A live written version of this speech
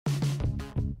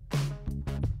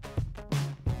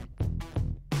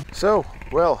So,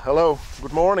 well, hello,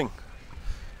 good morning.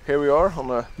 Here we are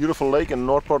on a beautiful lake in the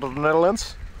north part of the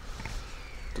Netherlands.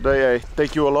 Today I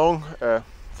take you along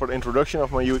for the introduction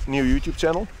of my new YouTube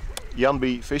channel, Jan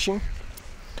B Fishing.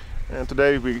 And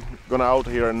today we're gonna out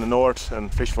here in the north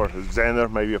and fish for a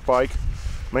zander, maybe a pike,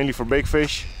 mainly for big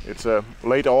fish. It's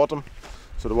late autumn,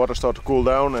 so the water starts to cool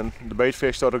down and the bait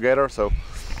fish start to gather. So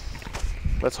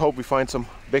let's hope we find some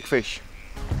big fish.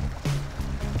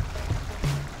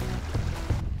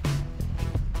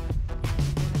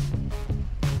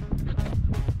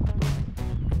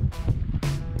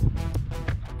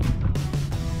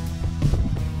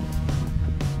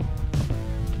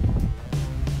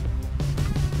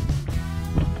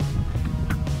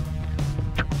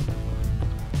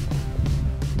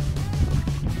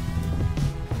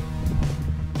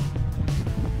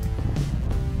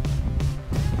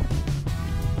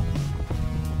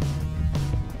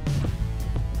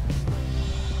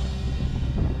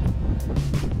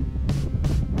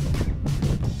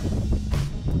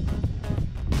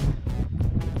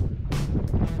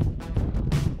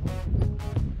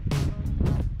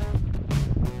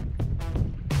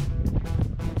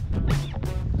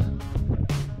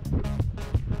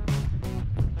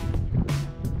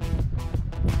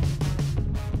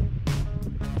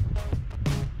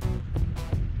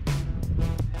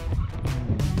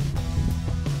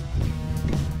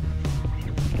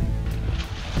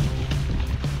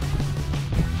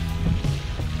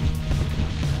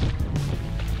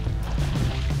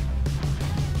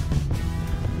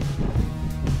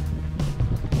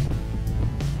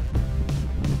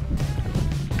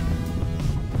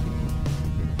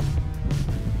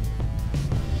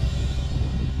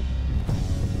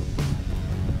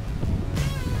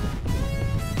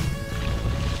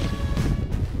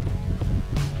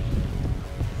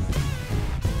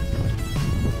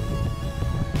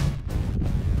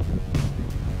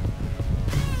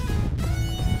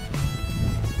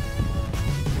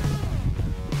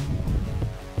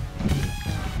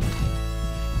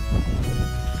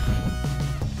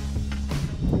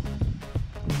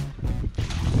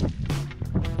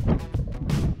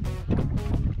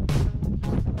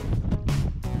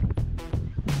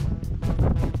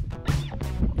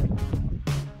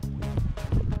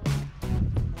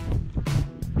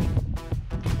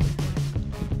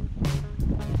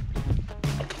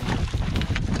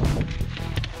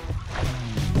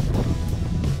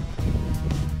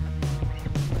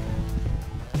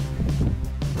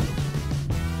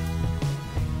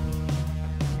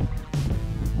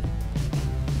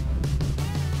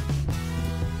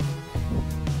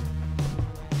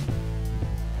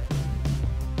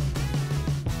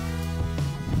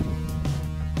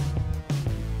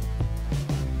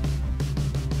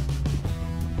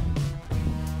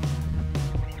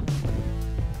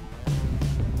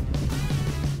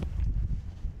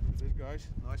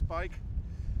 Nice pike,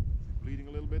 bleeding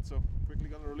a little bit, so quickly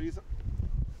gonna release it.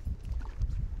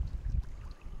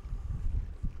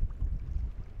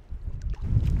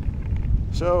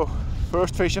 So,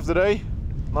 first fish of the day,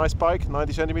 nice pike,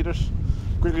 90 centimeters.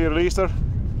 Quickly released her,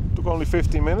 took only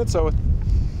 15 minutes, so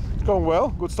it's going well.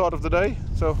 Good start of the day,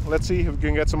 so let's see if we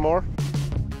can get some more.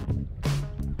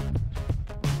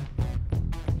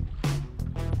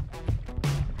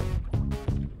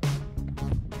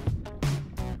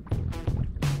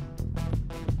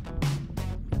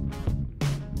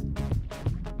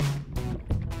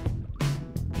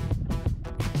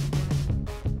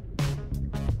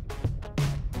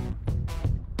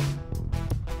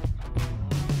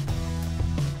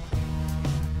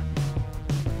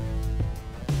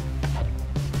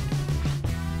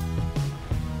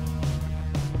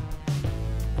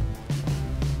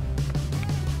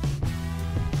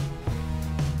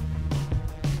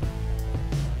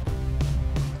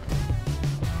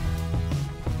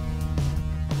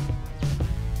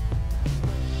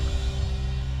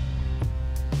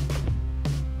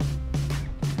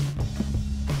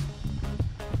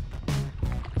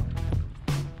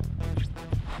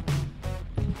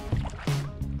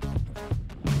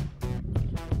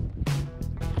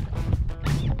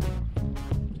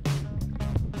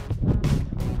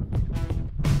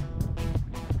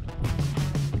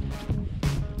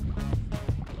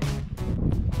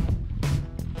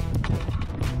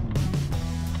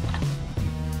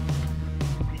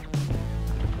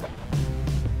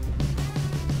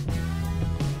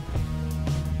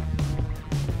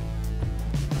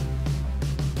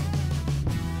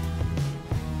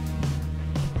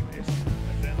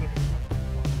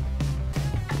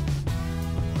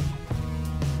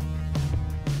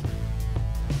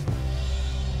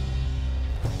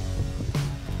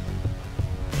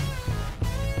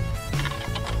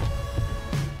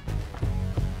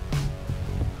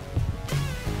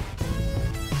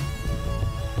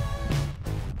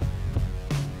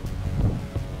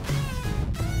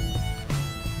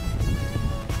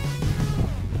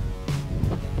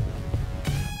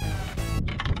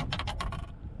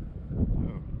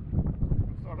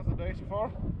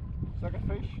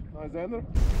 Nice Zander.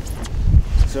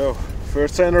 So,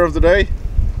 first Zander of the day.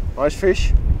 Nice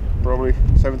fish, probably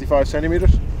 75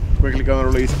 centimeters. Quickly gonna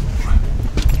release it.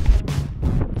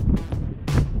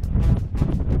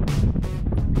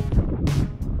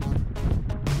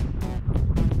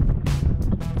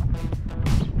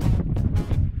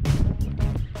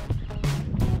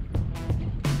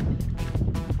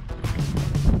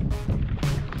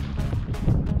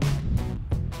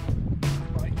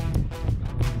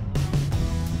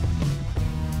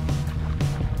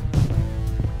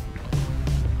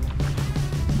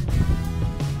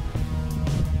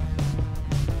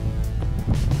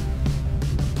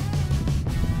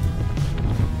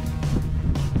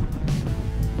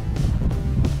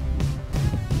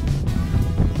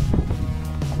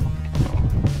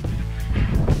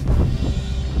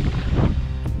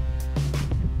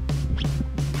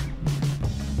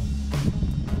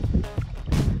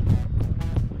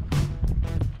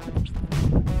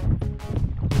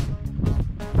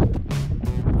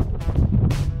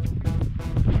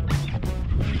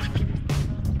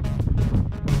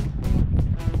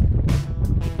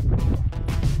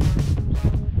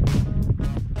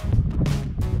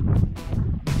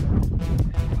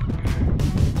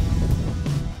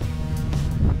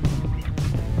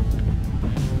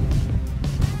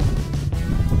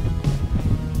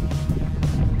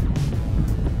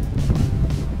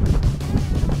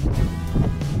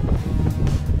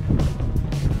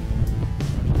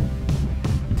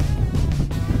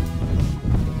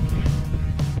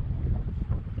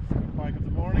 Pike of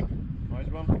the morning, nice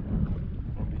one,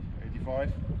 probably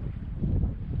 85.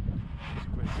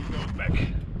 Just quickly go back.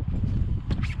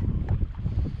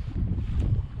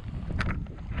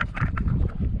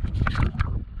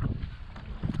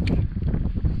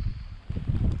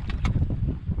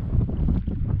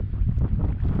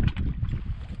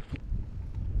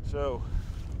 So,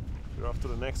 we're off to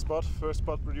the next spot. First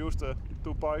spot produced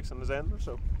 2 pikes and a Zander,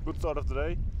 so good start of the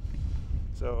day.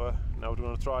 So now we're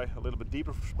going to try a little bit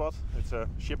deeper spot. It's a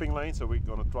shipping lane, so we're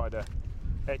going to try the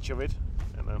edge of it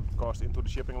and then cast into the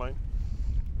shipping lane.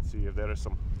 See if there is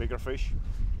some bigger fish.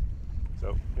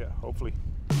 So yeah, hopefully.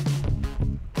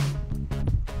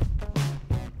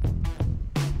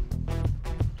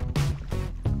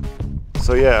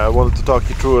 So yeah, I wanted to talk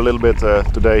you through a little bit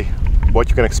today what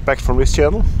you can expect from this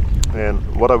channel. And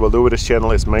what I will do with this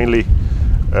channel is mainly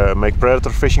make predator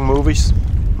fishing movies,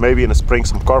 maybe in the spring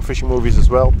some carp fishing movies as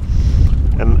well,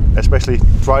 and especially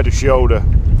try to show the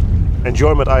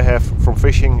enjoyment I have from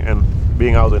fishing and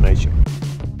being out in nature.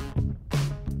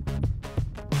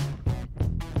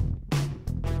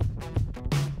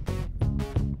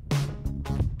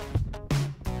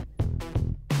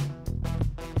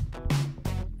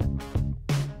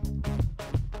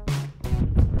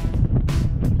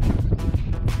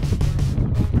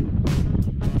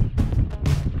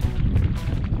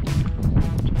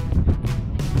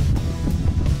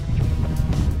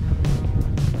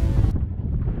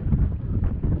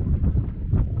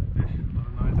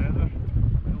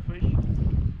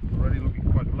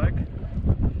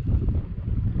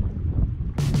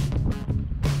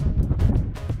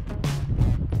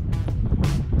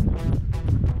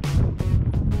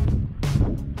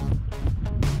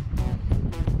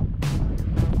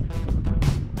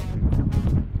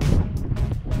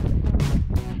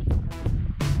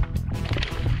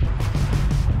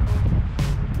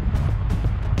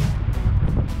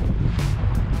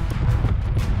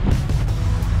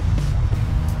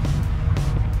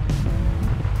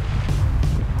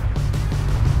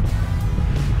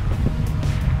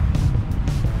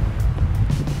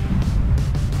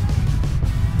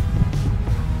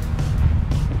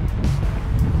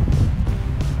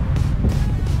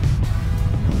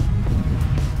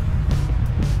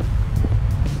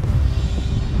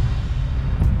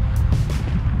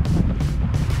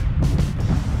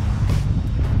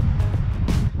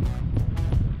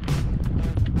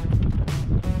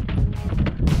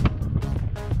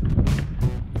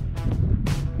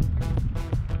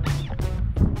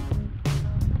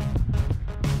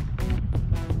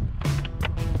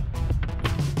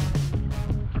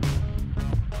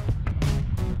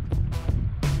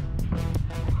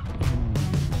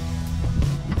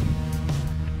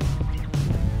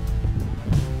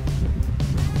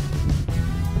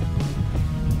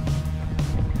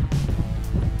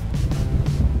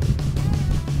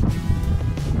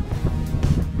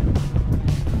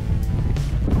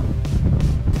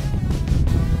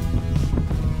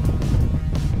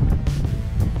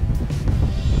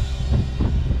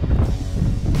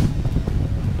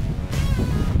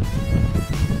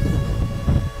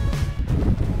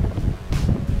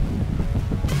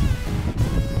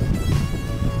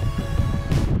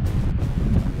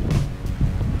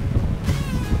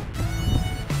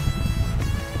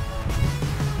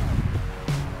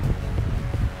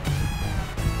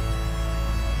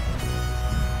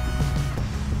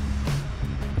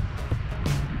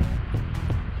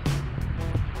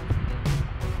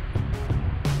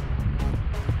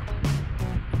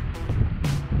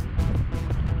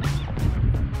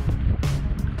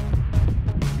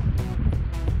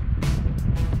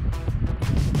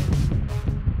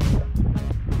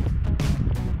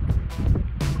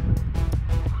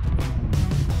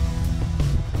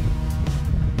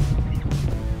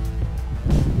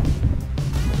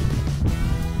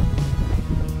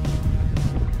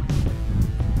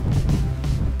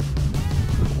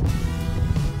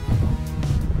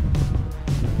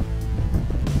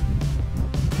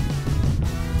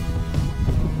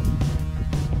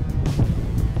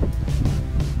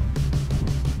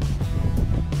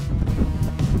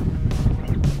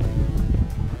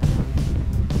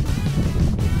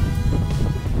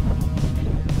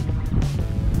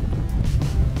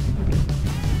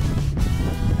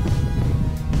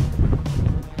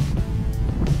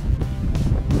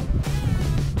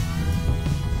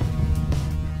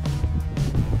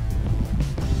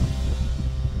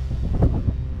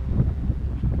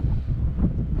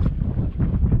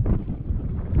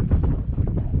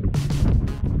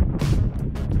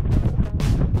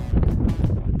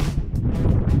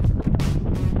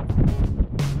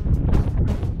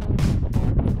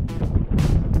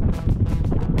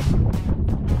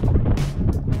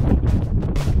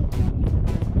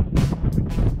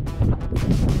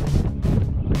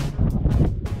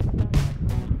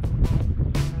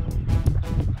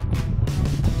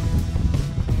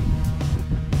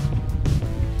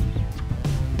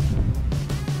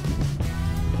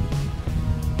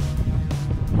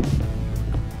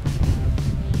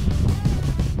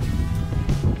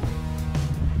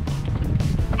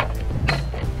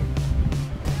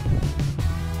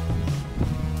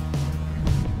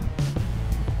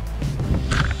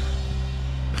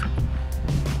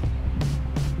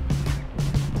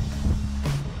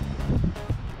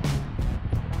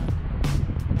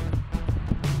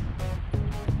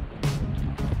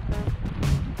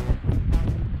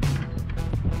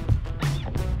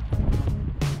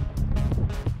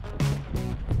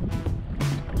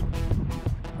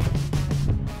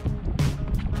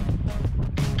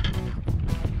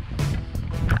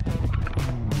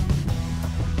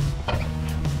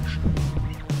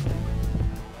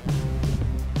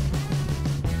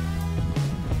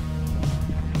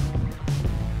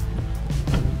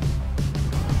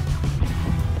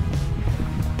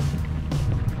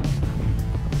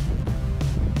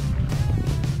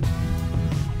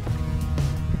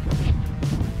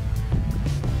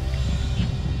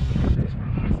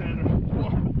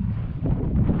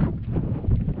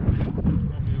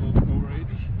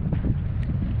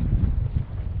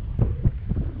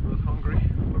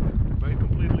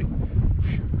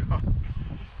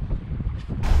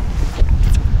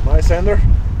 Zander.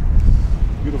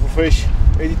 Beautiful fish,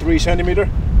 83 centimeter.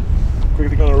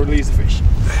 Quickly gonna release the fish.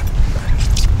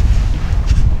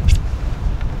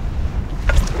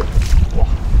 Oh,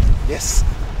 yes.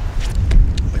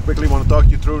 I quickly want to talk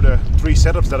you through the 3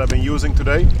 setups that I've been using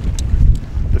today.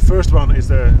 The first one is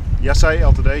the Yasei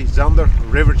LTD Zander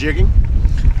river jigging.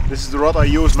 This is the rod I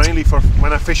use mainly for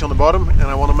when I fish on the bottom and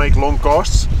I want to make long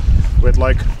casts with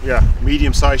like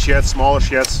medium size sheds, smaller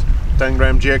sheds, 10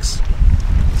 gram jigs,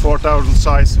 4000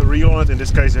 size reel on it, in this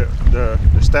case the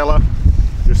Stella,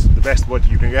 just the best what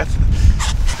you can get.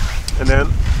 And then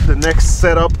the next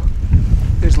setup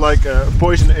is like a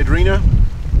Poison Adrena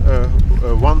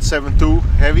 172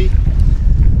 heavy.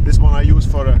 This one I use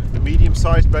for the medium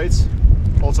sized baits,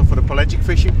 also for the pelagic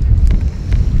fishing.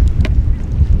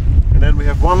 And then we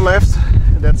have one left,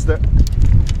 and that's the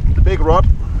big rod,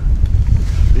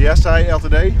 the Yasei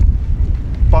LTD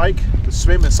Pike, the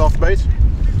swim and soft bait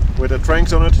with a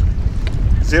Tranx on it,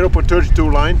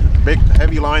 0.32 line. Big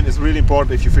heavy line is really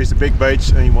important if you fish the big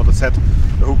baits and you want to set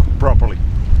the hook properly.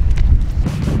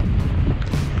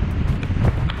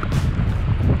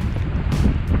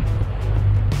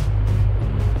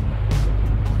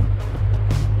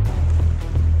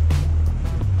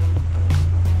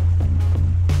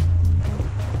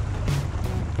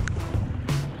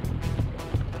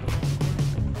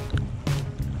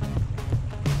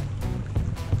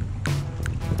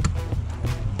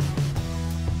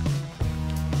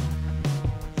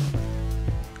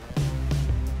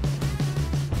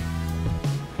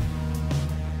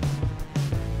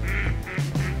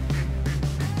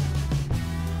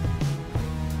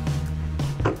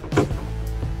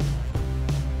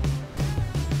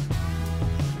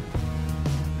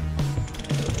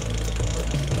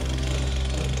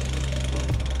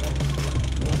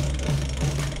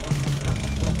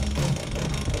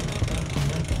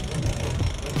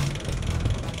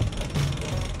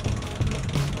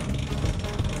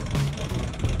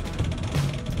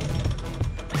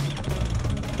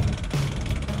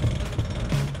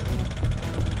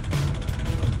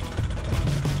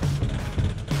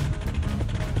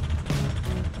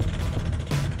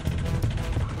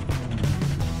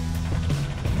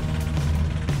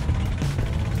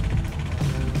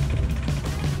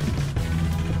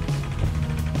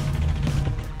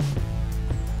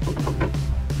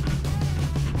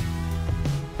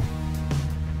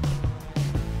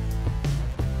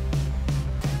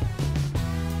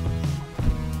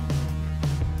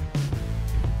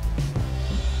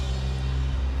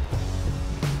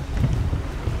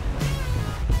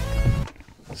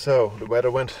 So the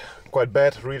weather went quite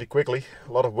bad really quickly,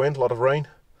 a lot of wind, a lot of rain,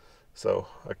 so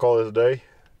I call it a day.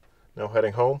 Now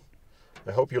heading home.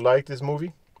 I hope you liked this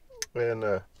movie, and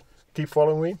keep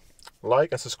following me,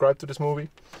 like and subscribe to this movie,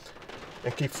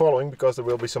 and keep following because there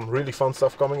will be some really fun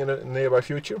stuff coming in the nearby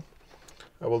future.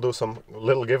 I will do some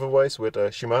little giveaways with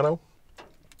Shimano,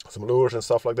 some lures and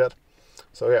stuff like that.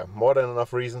 So yeah, more than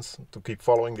enough reasons to keep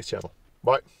following this channel.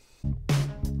 Bye!